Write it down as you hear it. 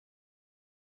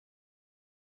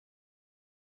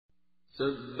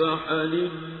سبح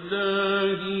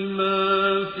لله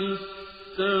ما في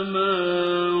السماوات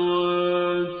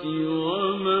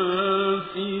وما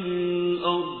في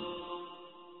الأرض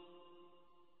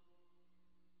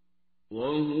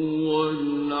وهو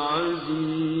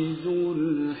العزيز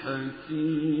الحكيم.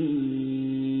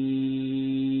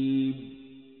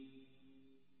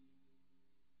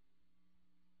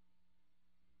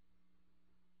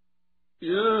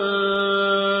 يا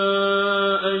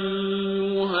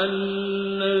أيها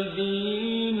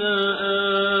الذين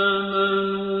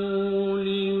آمنوا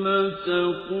لم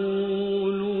تقولون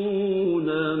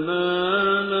ما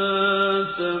لا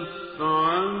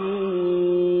تفعلون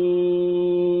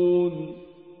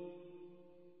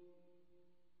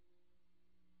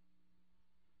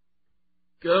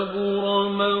كبر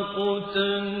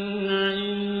مقتا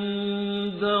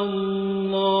عند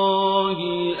الله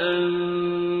أن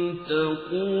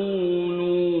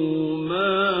تقولوا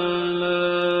ما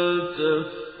لا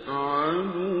تفعلون.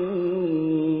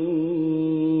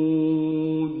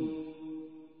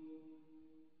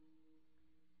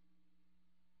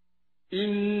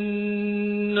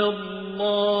 إن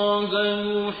الله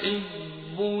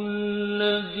يحب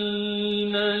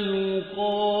الذين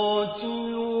يقاتلون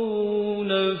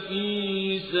في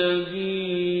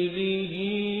سبيله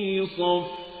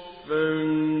صفا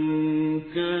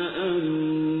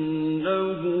كأنهم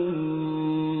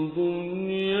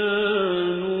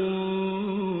بنيان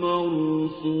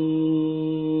مرصوص.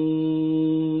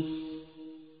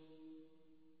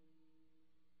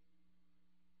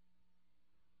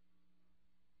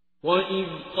 وإذ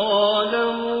قال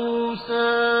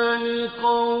موسى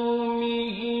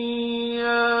لقومه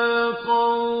يا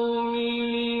قوم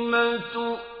لم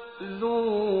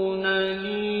تؤذونني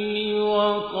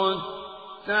وقد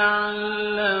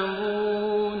تعلمون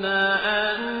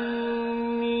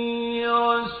أني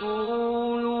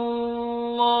رسول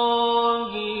الله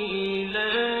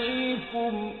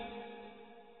إليكم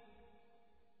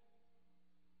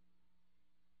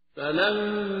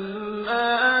فلما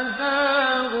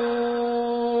أزاغ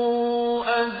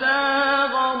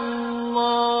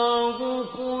الله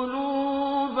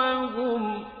قلوبهم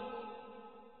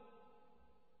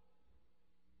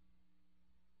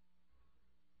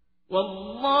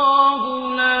والله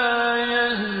لا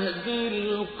يهدي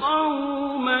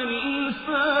القوم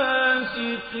الفاسقين.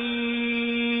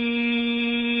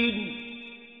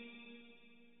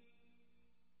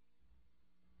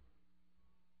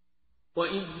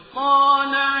 وإذ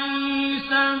قال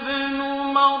عيسى ابن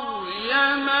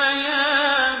مريم يا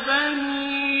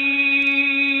بني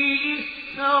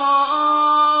إسرائيل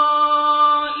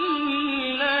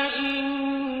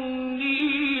إني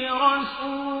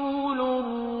رسول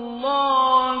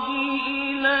الله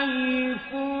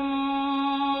إليكم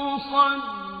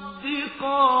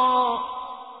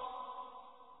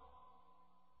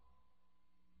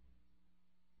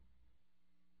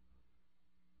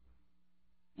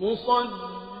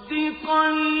مصدقا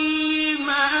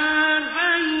لما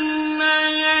بين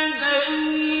يدي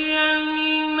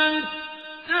من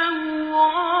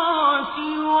التوراة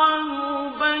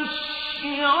ومبشرا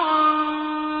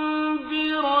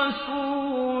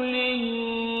برسول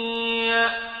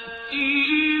يأتي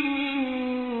من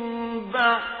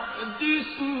بعد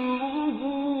اسمه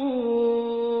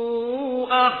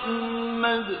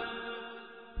أحمد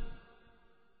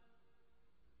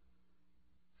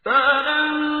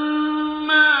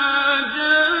فلما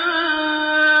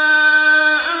جاءهم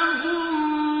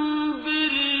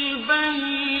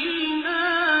بالبينات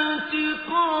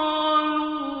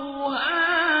قالوا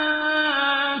هذا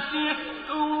سحر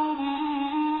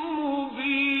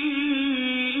مبين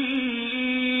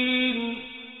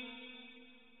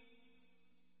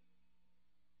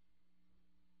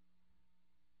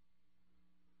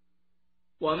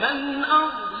ومن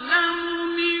أظلم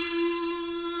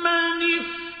ممن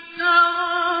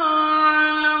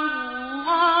على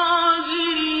الله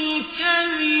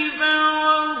الكذب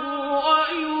وهو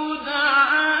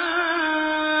يدعى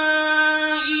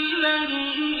إلى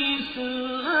الإسلام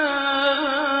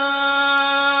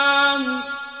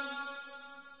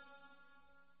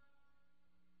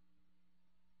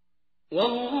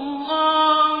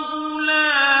والله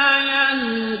لا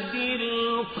يهدي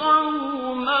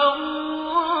القوم الظالمين.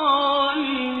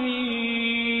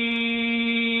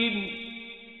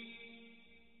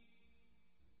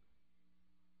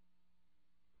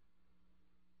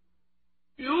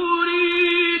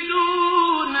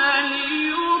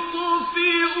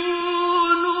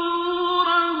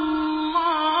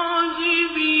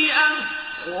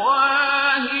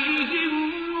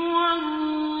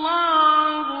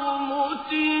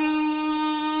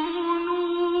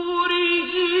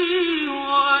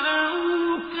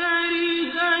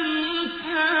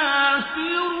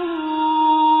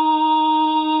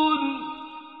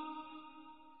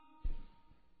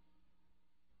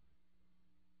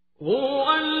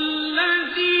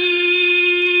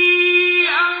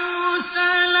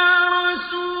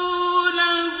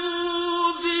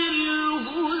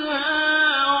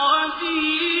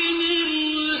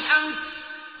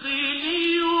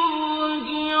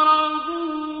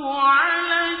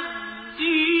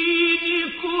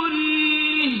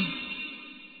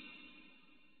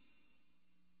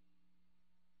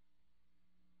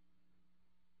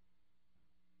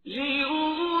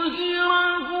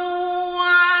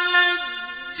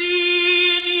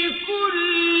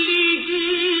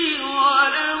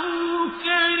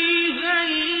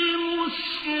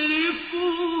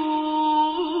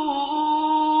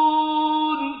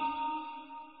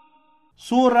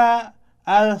 Sura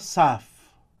Al-Saf,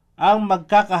 ang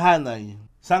magkakahanay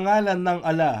sa ngalan ng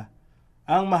Allah,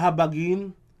 ang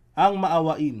mahabagin, ang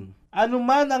maawain.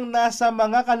 Anuman ang nasa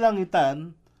mga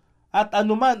kalangitan at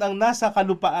anuman ang nasa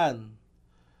kalupaan,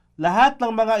 lahat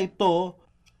ng mga ito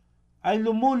ay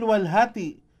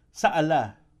lumuluwalhati sa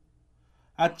Allah,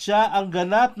 at siya ang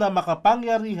ganap na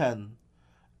makapangyarihan,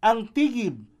 ang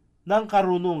tigib ng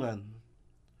karunungan.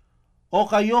 O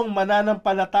kayong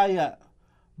mananampalataya,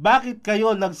 bakit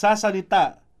kayo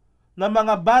nagsasalita ng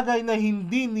mga bagay na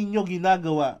hindi ninyo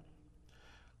ginagawa?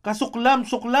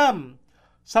 Kasuklam-suklam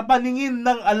sa paningin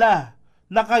ng Allah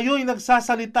na kayo'y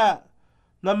nagsasalita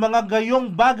ng mga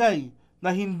gayong bagay na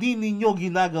hindi ninyo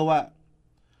ginagawa.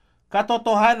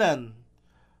 Katotohanan,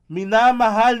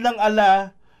 minamahal ng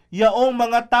Allah yaong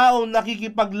mga taong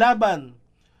nakikipaglaban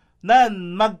na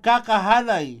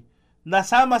magkakahanay na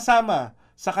sama-sama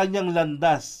sa kanyang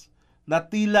landas, na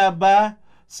tila ba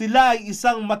sila ay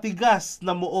isang matigas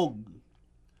na muog.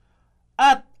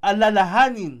 At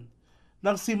alalahanin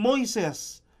ng si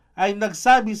Moises ay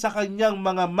nagsabi sa kanyang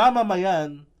mga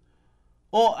mamamayan,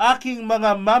 O aking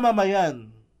mga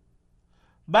mamamayan,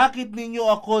 bakit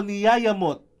ninyo ako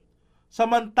niyayamot,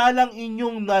 samantalang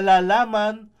inyong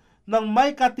nalalaman ng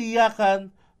may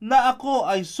katiyakan na ako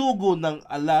ay sugo ng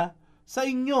Allah sa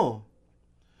inyo?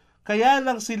 Kaya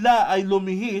lang sila ay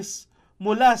lumihis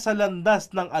mula sa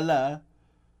landas ng Allah.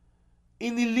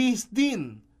 Inilis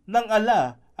din ng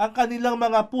Allah ang kanilang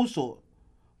mga puso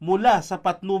mula sa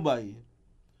patnubay,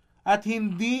 at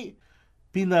hindi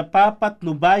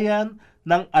pinapapatnubayan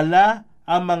ng Allah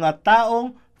ang mga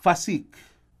taong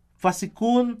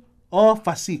fasikun o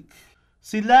fasik.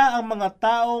 Sila ang mga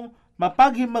taong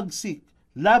mapaghimagsik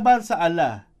laban sa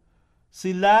Allah.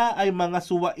 Sila ay mga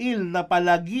suwail na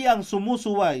palagi ang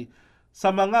sumusuway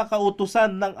sa mga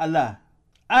kautusan ng Allah.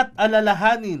 At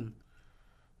alalahanin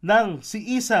ng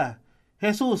si Isa,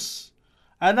 Jesus,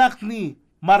 anak ni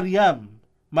Maria,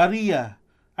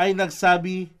 ay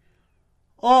nagsabi,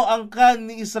 O angkan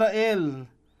ni Israel,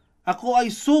 ako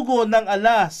ay sugo ng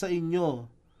Allah sa inyo,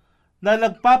 na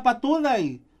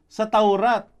nagpapatunay sa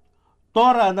Torah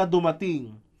na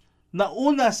dumating, na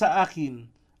una sa akin,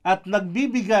 at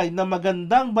nagbibigay ng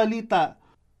magandang balita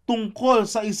tungkol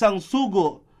sa isang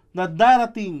sugo na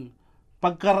darating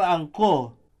pagkaraan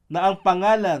ko, na ang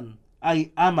pangalan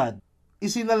ay Ahmad.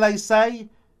 Isinalaysay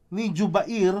ni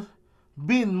Jubair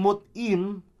bin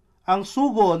Mut'im, ang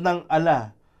sugo ng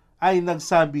Allah, ay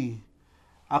nagsabi,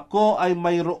 Ako ay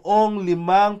mayroong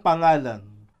 5 pangalan.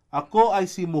 Ako ay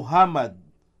si Muhammad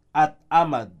at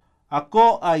Ahmad.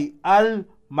 Ako ay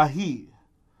Al-Mahi,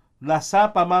 na sa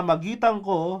pamamagitan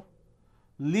ko,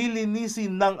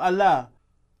 lilinisin ng Allah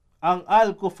ang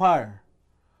Al-Kufar,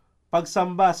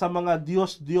 pagsamba sa mga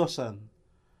Diyos-Diyosan.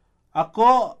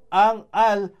 Ako ang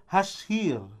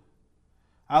Al-Hashir,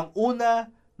 ang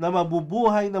una na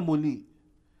mabubuhay na muli.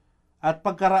 At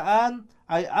pagkaraan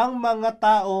ay ang mga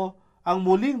tao ang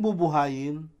muling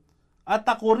bubuhayin, at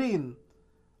ako rin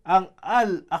ang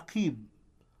Al-Aqib.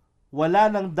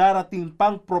 Wala nang darating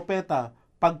pang propeta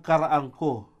pagkaraan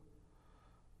ko.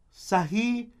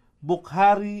 Sahih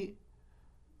Bukhari,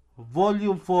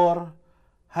 Volume 4,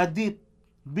 Hadith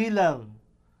bilang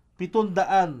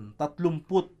 732.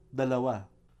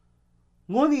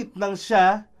 Ngunit nang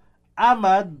siya,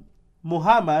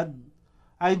 Muhammad,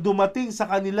 ay dumating sa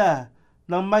kanila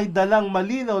nang may dalang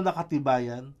malinaw na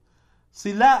katibayan,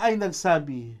 sila ay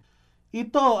nagsabi,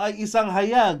 Ito ay isang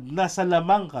hayag na sa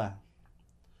lamang ka.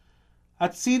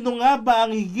 At sino nga ba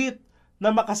ang higit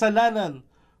na makasalanan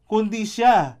kundi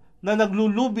siya na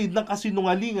naglulubid ng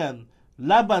kasinungalingan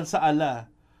laban sa Allah,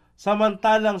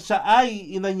 samantalang siya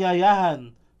ay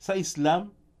inanyayahan sa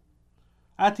Islam?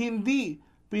 At hindi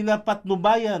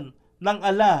pinapatnubayan ng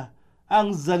Allah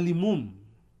ang zalimum.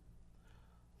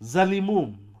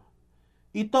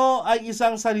 Ito ay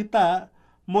isang salita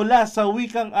mula sa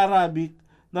wikang Arabic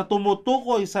na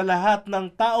tumutukoy sa lahat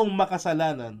ng taong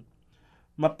makasalanan,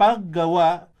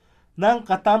 mapaggawa ng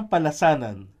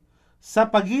katampalasanan sa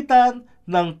pagitan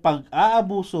ng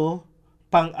pag-aabuso,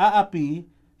 pang-aapi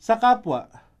sa kapwa,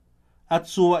 at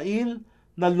suwail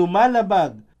na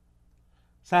lumalabag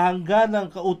sa hangganang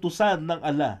kautusan ng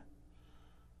Allah.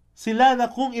 Sila na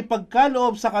kung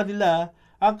ipagkaloob sa kanila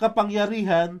ang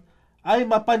kapangyarihan ay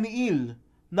mapaniil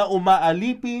na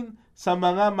umaalipin sa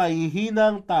mga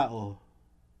mahihinang tao.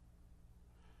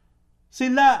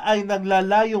 Sila ay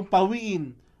naglalayong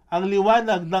pawiin ang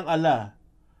liwanag ng Allah,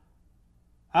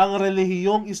 ang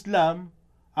relihiyong Islam,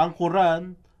 ang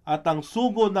Quran at ang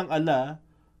sugo ng Allah,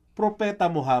 Propeta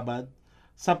Muhammad,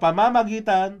 sa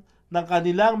pamamagitan ng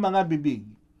kanilang mga bibig.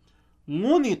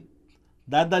 Ngunit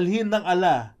dadalhin ng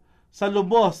Allah sa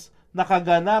lubos na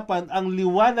kaganapan ang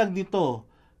liwanag nito,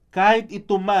 kahit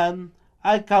ito man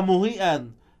ay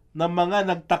kamuhian ng mga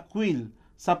nagtakwil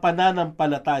sa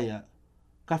pananampalataya.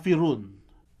 Kafirun.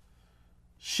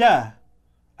 Siya,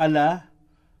 Allah,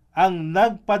 ang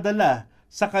nagpadala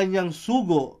sa kanyang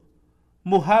sugo,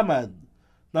 Muhammad,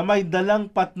 na may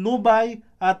dalang patnubay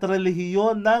at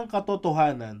relihiyon ng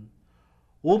katotohanan,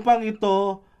 upang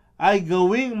ito ay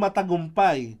gawing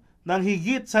matagumpay ng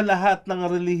higit sa lahat ng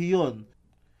relihiyon,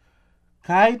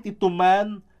 kahit ito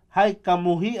man ay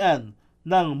kamuhian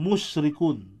ng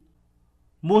musyrikun.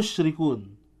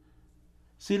 Musyrikun.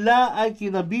 Sila ay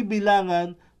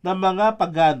kinabibilangan ng mga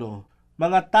pagano,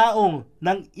 mga taong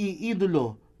nang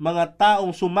iidolo, mga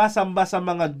taong sumasamba sa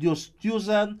mga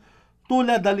Diyos-Diyusan,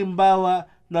 tulad halimbawa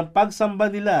ng pagsamba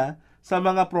nila sa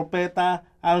mga propeta,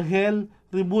 anghel,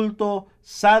 ribulto,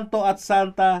 santo at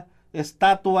santa,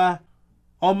 estatwa,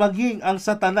 o maging ang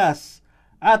Satanas,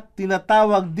 at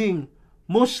tinatawag ding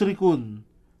musyrikun,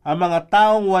 ang mga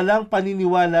taong walang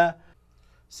paniniwala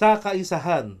sa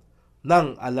kaisahan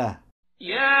ng Allah.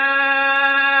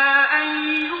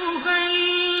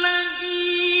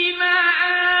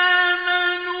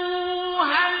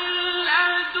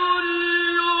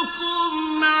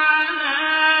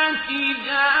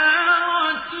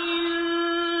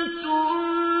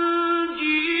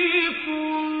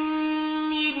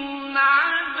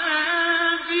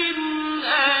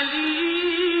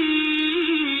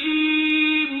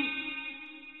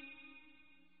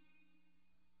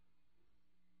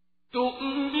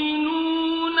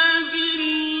 تؤمنون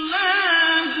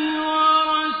بالله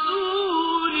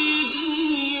ورسوله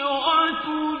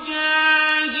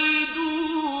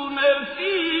وتجاهدون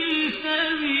في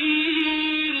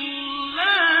سبيل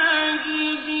الله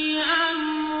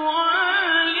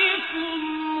بأموالكم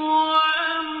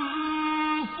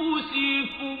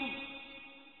وأنفسكم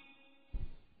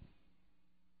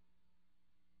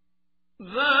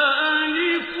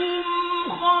ذلكم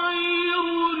خير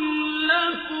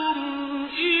لكم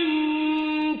إن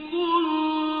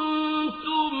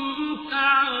كنتم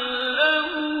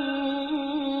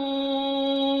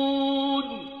تعلمون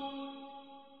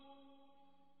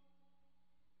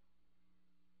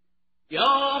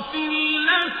يغفر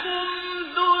لكم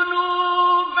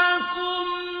ذنوبكم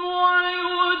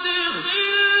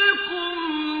ويدخلكم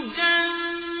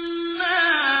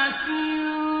جنات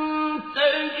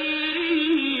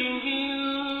تجري من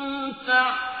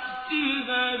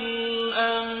تحتها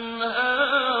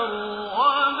الأنهار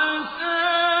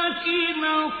ومساكن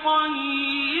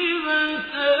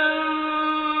طيبة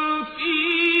في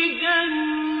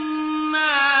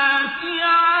جنات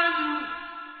عدن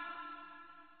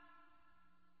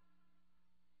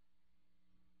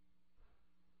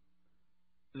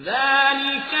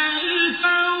ذلك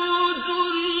الفوز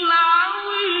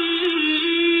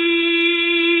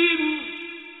العظيم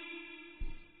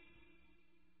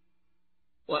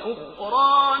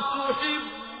وأخرى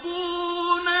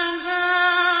تحبونها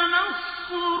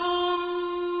نصر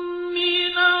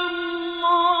من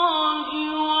الله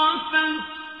وفتح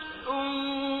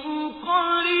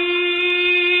قريب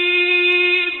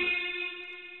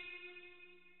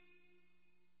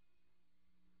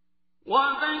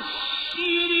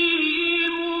وبشر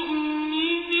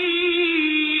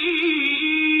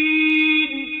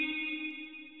المؤمنين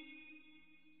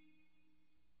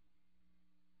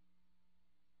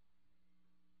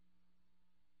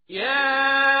يا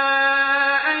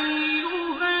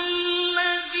أيها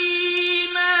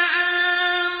الذين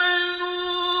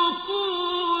آمنوا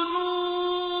كونوا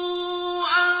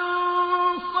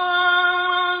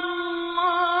أنصار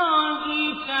الله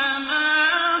كما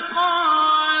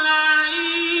قال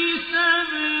عيسى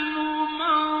ابن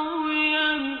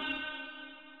مريم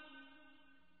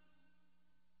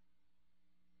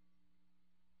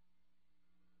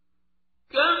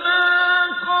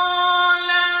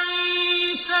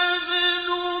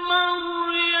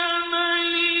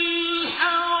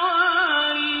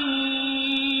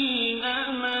للحواريين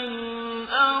من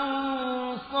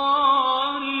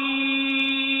أنصاري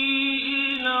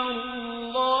إلى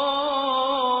الله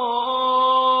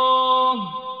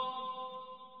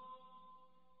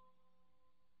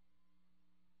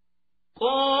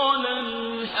قال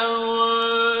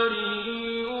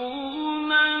الحواريون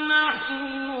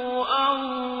نحن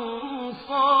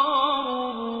أنصار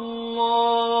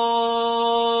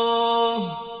الله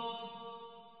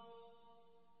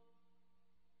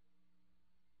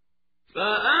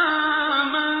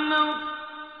فآمنت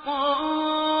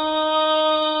طائفة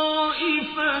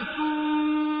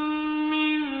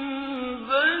من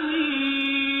بني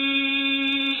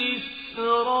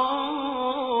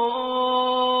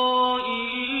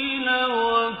إسرائيل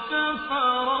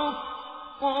وكفرت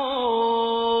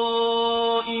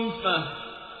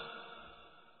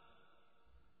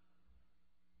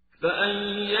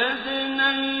فأيدنا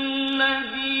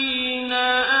الذين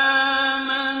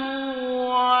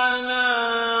آمنوا على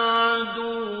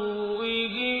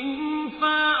عدوهم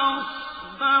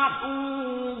فأصبحوا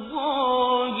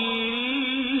ظاهرين.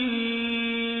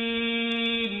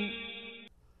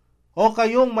 O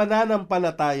kayong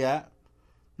mananampalataya,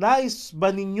 nais ba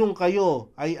ninyong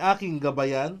kayo ay aking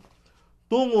gabayan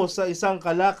tungo sa isang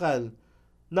kalakal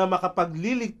na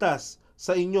makapagliligtas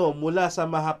sa inyo mula sa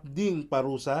mahapding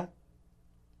parusa?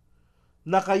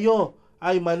 Na kayo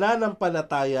ay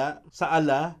mananampalataya sa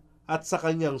Allah at sa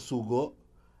kanyang sugo,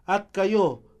 at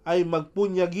kayo ay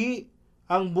magpunyagi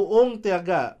ang buong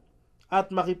tiyaga at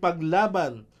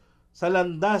makipaglaban sa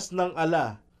landas ng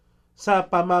Allah sa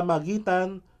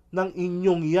pamamagitan ng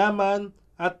inyong yaman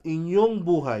at inyong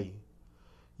buhay.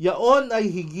 Yaon ay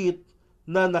higit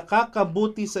na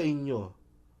nakakabuti sa inyo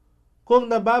kung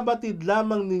nababatid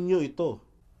lamang ninyo ito.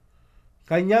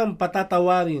 Kanyang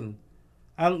patatawarin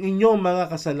ang inyong mga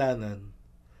kasalanan,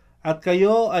 at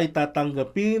kayo ay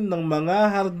tatanggapin ng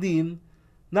mga hardin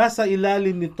na sa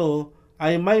ilalim nito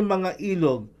ay may mga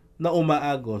ilog na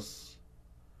umaagos,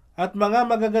 at mga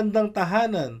magagandang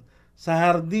tahanan sa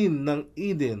hardin ng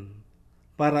Eden,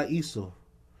 paraiso.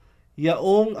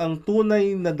 Yaong ang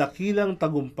tunay na dakilang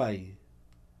tagumpay.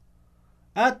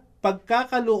 At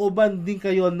pagkakalooban din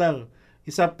kayo ng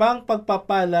isa pang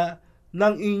pagpapala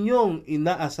ng inyong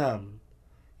inaasam,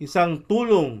 isang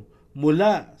tulong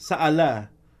mula sa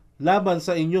Allah laban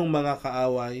sa inyong mga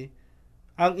kaaway,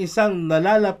 ang isang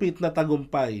nalalapit na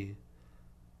tagumpay,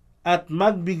 at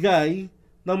magbigay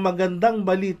ng magandang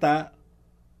balita,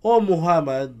 o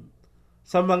Muhammad,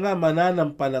 sa mga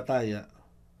mananampalataya.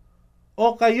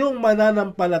 O kayong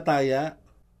mananampalataya,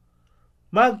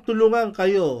 magtulungan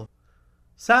kayo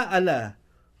sa Allah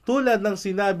tulad ng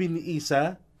sinabi ni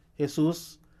Isa,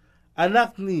 Jesus,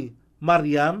 anak ni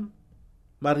Maria,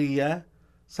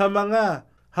 sa mga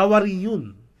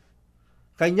Hawariyun,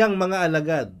 kanyang mga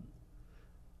alagad.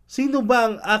 Sino ba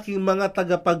ang aking mga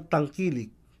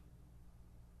tagapagtangkilik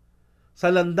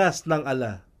sa landas ng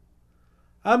Allah?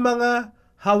 Ang mga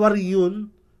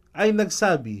Hawariyun ay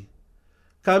nagsabi,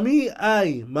 kami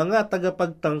ay mga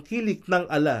tagapagtangkilik ng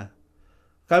Allah.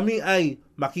 Kami ay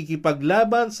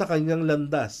makikipaglaban sa kanyang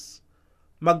landas.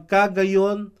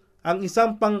 Magkagayon, ang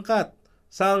isang pangkat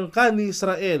sa angkan ni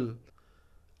Israel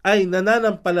ay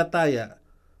nananampalataya,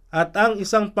 at ang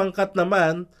isang pangkat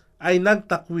naman ay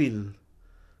nagtakwil.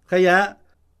 Kaya,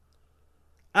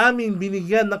 aming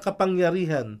binigyan ng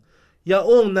kapangyarihan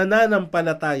yaong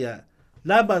nananampalataya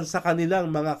laban sa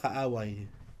kanilang mga kaaway.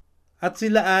 At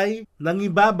sila ay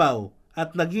nangibabaw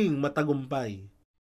at naging matagumpay.